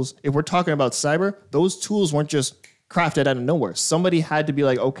tools, if we're talking about cyber, those tools weren't just crafted out of nowhere. Somebody had to be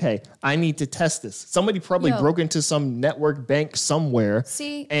like, okay, I need to test this. Somebody probably Yo. broke into some network bank somewhere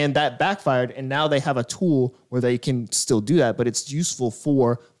See? and that backfired. And now they have a tool where they can still do that, but it's useful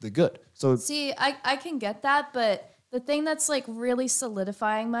for the good. So See, I can get that, but the thing that's like really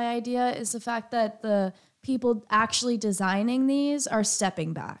solidifying my idea is the fact that the people actually designing these are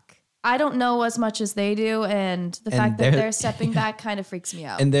stepping back. I don't know as much as they do, and the fact that they're stepping back kind of freaks me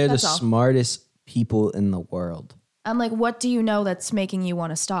out. and they're That's the all. smartest people in the world. I'm like, what do you know that's making you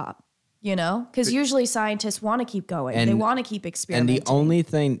want to stop? You know, because usually scientists want to keep going. They And- want to keep And experimenting.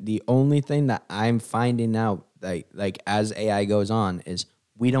 the only thing that I'm finding out, like as AI goes on, is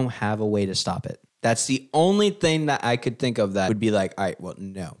we don't have a way to stop it. That's the only thing that I could think of that would be like, all right, well,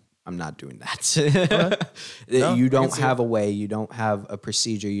 no, I'm not doing that. No, You I don't can see have a way, you don't have a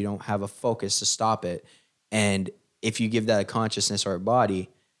procedure, you don't have a focus to stop it. And if you give that a consciousness or a body,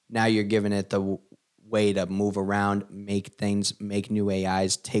 now you're giving it the way to move around, make things, make new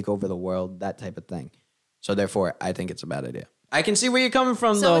AIs, take over the world, that type of thing. So therefore, I think it's a bad idea. I can see where you're coming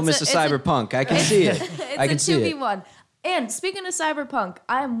from, So though, it's Mr. a- Cyberpunk. I can see it. it's I can a see it. 2v1. And speaking of cyberpunk,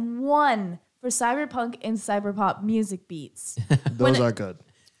 I'm one for cyberpunk and cyberpop music beats. those are good.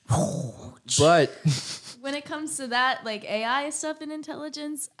 But When it comes to that, like AI stuff and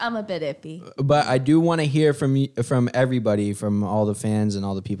intelligence, I'm a bit iffy. I do want to hear from everybody, from all the fans and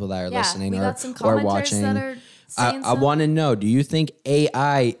all the people that are Yeah, listening we or, got some or commenters watching. that are saying I stuff. want to know, do you think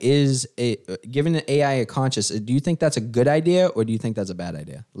AI is giving an AI a conscious, do you think that's a good idea or do you think that's a bad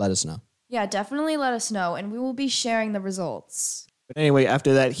idea? Let us know. Yeah, definitely let us know, and we will be sharing the results. But anyway,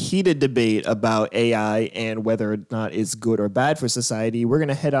 after that heated debate about AI and whether or not it's good or bad for society, we're going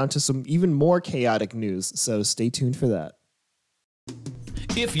to head on to some even more chaotic news. So stay tuned for that.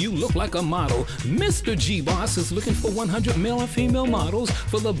 If you look like a model, Mr. G-Boss is looking for 100 male and female models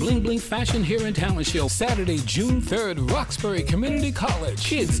for the Bling Bling Fashion Hair and Talent Show, Saturday, June 3rd, Roxbury Community College.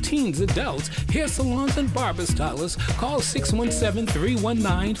 Kids, teens, adults, hair salons, and barber stylists. Call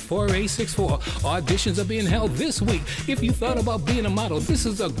 617-319-4864. Auditions are being held this week. If you thought about being a model, this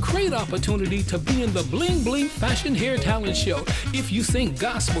is a great opportunity to be in the Bling Bling Fashion Hair Talent Show. If you sing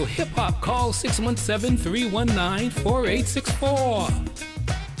gospel, hip-hop, call 617-319-4864.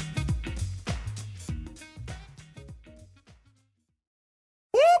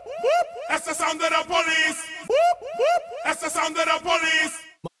 That's the sound of the police. That's the sound of the police.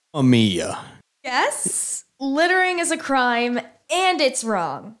 Mia. Yes, littering is a crime, and it's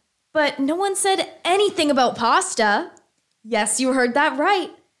wrong. But no one said anything about pasta. Yes, you heard that right.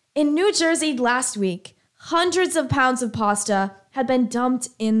 In New Jersey last week, hundreds of pounds of pasta had been dumped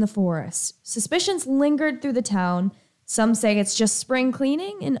in the forest. Suspicions lingered through the town. Some say it's just spring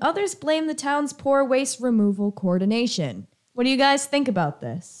cleaning, and others blame the town's poor waste removal coordination. What do you guys think about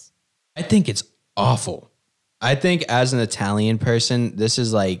this? I think it's awful. I think as an Italian person, this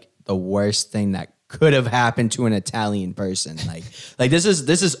is like the worst thing that could have happened to an Italian person. Like this is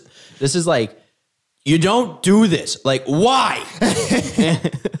This is like, you don't do this. Like, why?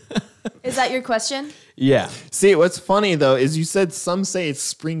 Is that your question? Yeah. See, what's funny though is you said some say it's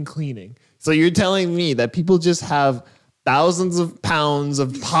spring cleaning. So you're telling me that people just have thousands of pounds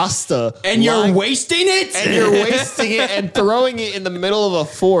of pasta And you're wasting it? and you're wasting it and throwing it in the middle of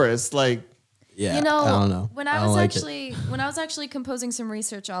a forest. Like, Yeah. You know, I don't know. when I I don't was like it. actually composing some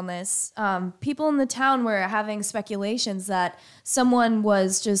research on this, people in the town were having speculations that someone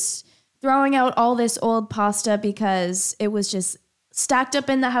was just throwing out all this old pasta because it was just stacked up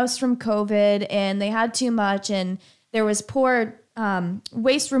in the house from COVID and they had too much and there was poor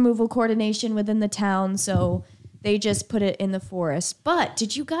waste removal coordination within the town, so they just put it in the forest. But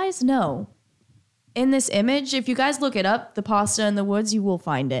did you guys know, in this image, if you guys look it up, the pasta in the woods, you will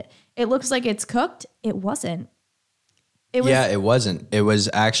find it. It looks like it's cooked. It wasn't. It wasn't. It was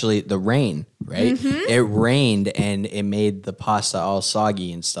actually the rain, right? Mm-hmm. It rained and it made the pasta all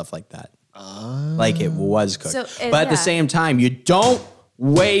soggy and stuff like that. Like it was cooked. So, but at yeah. the same time, you don't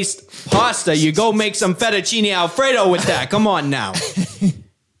waste pasta. You go make some fettuccine Alfredo with that. Come on now.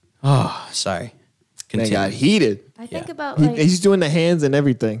 Oh, sorry. man Continue. got heated. I think about He's doing the hands and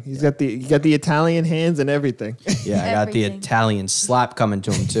everything. He got the Italian hands and everything. Yeah, I got the Everything. Italian slap coming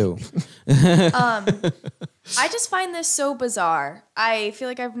to him too. I just find this so bizarre. I feel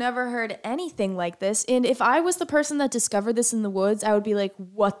like I've never heard anything like this. And if I was the person that discovered this in the woods, I would be like,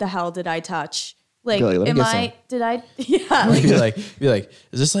 what the hell did I touch? Like, Be like, let me am get I, some. did I, yeah. Like, be like,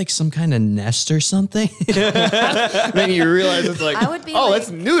 is this like some kind of nest or something? Then you realize it's like, I would be oh, like-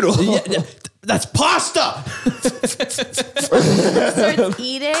 it's noodle. That's pasta. starts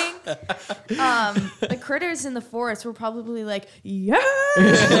eating. The critters in the forest were probably like, yeah.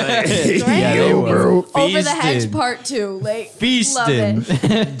 Yeah, they were. Over the hedge Feasting. part 2. Like, Feasting. love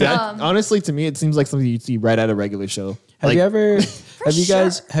it. That, honestly, to me, it seems like something you'd see right at a regular show. Have Like, you ever?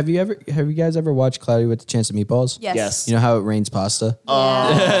 Have you guys ever watched Cloudy with a Chance of Meatballs? Yes. Yes. You know how it rains pasta?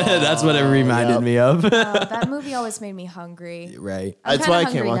 Yeah. That's what it reminded me of. That movie always made me hungry. Right. I'm That's why I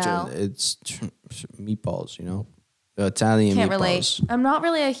kinda can't watch hungry now. It's meatballs, you know? Italian Can't meatballs. relate. I'm not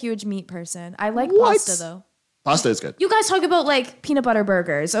really a huge meat person. I like What? pasta though. Pasta is good. You guys talk about like peanut butter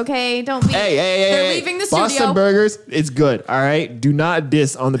burgers, okay? Don't be. Hey, They're leaving the Boston studio. burgers, it's good. All right. Do not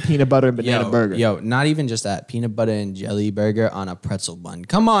diss on the peanut butter and banana burger. Yo, not even just that. Peanut butter and jelly burger on a pretzel bun.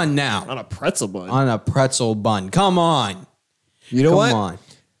 Come on now. On a pretzel bun. On a pretzel bun. Come on. You know Come what? on.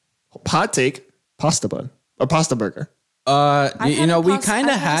 Hot take, pasta bun or pasta burger. You know, we I've kind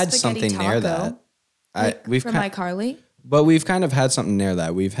of had a had spaghetti something near taco, that. We've from iCarly. But we've kind of had something near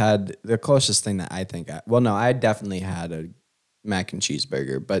that. We've had the closest thing that I think. I definitely had a mac and cheese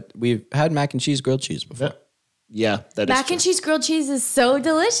burger, but we've had mac and cheese grilled cheese before. Yeah, that is Mac true. and cheese grilled cheese is so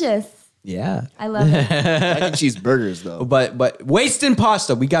delicious. Yeah. I love it. Mac and cheese burgers, though. But wasting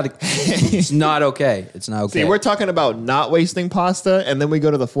pasta, we got to. It's not okay. It's not okay. See, we're talking about not wasting pasta, and then we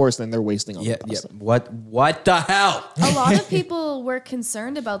go to the forest and they're wasting all yeah, the yeah. pasta. What the hell? A lot of people were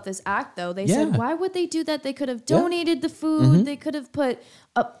concerned about this act, though. They said, Yeah. why would they do that? They could have donated the food. They could have put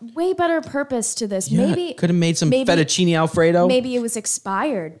a way better purpose to this. Maybe could have made some fettuccine Alfredo. Maybe it was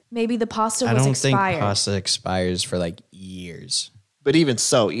expired. Maybe the pasta I was don't expired. think pasta expires for like years. But even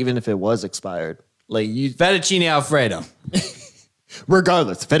so, even if it was expired, like you, Fettuccine Alfredo.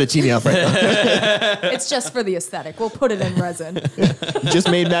 regardless, fettuccine alfredo. It's just for the aesthetic. We'll put it in resin. You just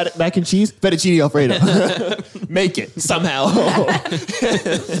made mac and cheese, fettuccine alfredo. Make it somehow.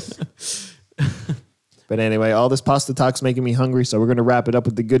 But anyway, all this pasta talk's making me hungry, so we're gonna wrap it up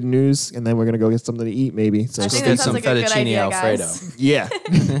with the good news, and then we're gonna go get something to eat, maybe. So I Let's think get that some sounds like a good fettuccine idea, Alfredo. guys.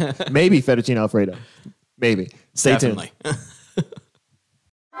 yeah, maybe fettuccine alfredo, maybe. Stay Definitely. tuned.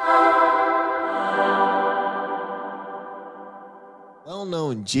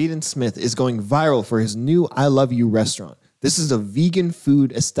 Well-known Jaden Smith is going viral for his new I Love You restaurant. This is a vegan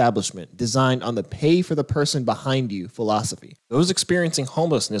food establishment designed on the pay for the person behind you philosophy. Those experiencing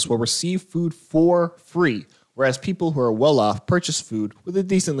homelessness will receive food for free, whereas people who are well off purchase food with a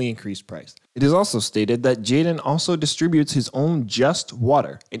decently increased price. It is also stated that Jaden also distributes his own Just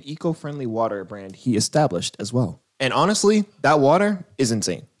Water, an eco-friendly water brand he established as well. And honestly, that water is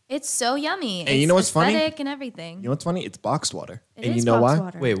insane. It's so yummy. And you know what's funny? Aesthetic and everything. You know what's funny? It's boxed water. It And is you know boxed why?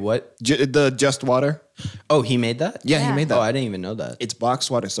 water. Wait, what? The Just Water. Oh, he made that? Yeah, he Yeah. made that. Oh, I didn't even know that. It's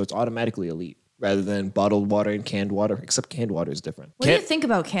boxed water, so it's automatically elite rather than bottled water and canned water, except canned water is different. What do you think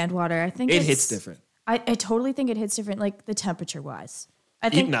about canned water? I think It it's- hits different. I totally think it hits different, like the temperature wise. I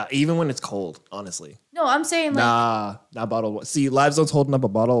think Even when it's cold, honestly. no, I'm saying like Not bottled water. See, Livezone's holding up a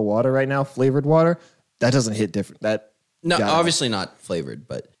bottle of water right now, flavored water. That doesn't hit different. No, God. obviously not flavored,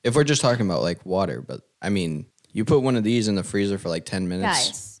 but if we're just talking about like water, but I mean, you put one of these in the freezer for like 10 minutes.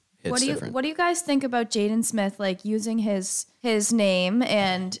 guys. hits different. What do you guys think about Jaden Smith like using his name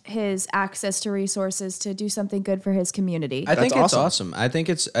and his access to resources to do something good for his community? I think it's awesome. I think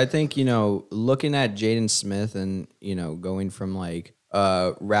looking at Jaden Smith and going from like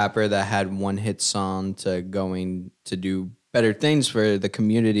a rapper that had one hit song to going to do better things for the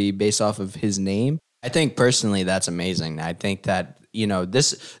community based off of his name. I think personally that's amazing. I think that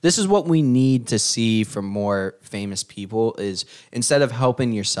this is what we need to see from more famous people is instead of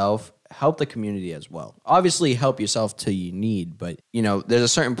helping yourself, help the community as well. Obviously help yourself till you need, but there's a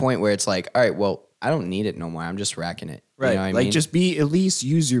certain point where it's like, all right, well, I don't need it no more. I'm just racking it. Right. You know what I mean? Just at least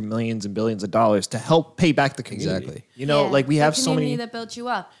use your millions and billions of dollars to help pay back the community. Exactly. We have the so many community that built you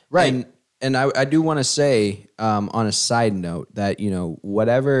up. Right. And I do want to say on a side note that,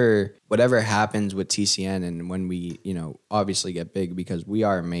 whatever happens with TCN and when we, obviously get big because we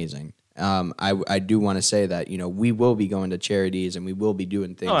are amazing. I do want to say that, we will be going to charities and we will be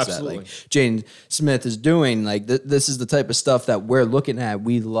doing things that like Jane Smith is doing. Like this is the type of stuff that we're looking at.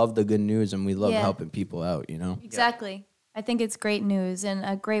 We love the good news and we love helping people out, Exactly. Yeah. I think it's great news and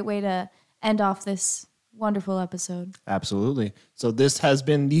a great way to end off this wonderful episode. Absolutely. So this has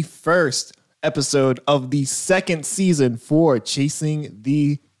been the first episode of the second season for Chasing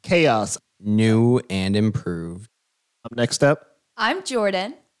the Chaos. New and improved. Up next up, I'm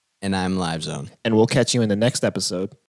Jordan. And I'm Live Zone. And we'll catch you in the next episode.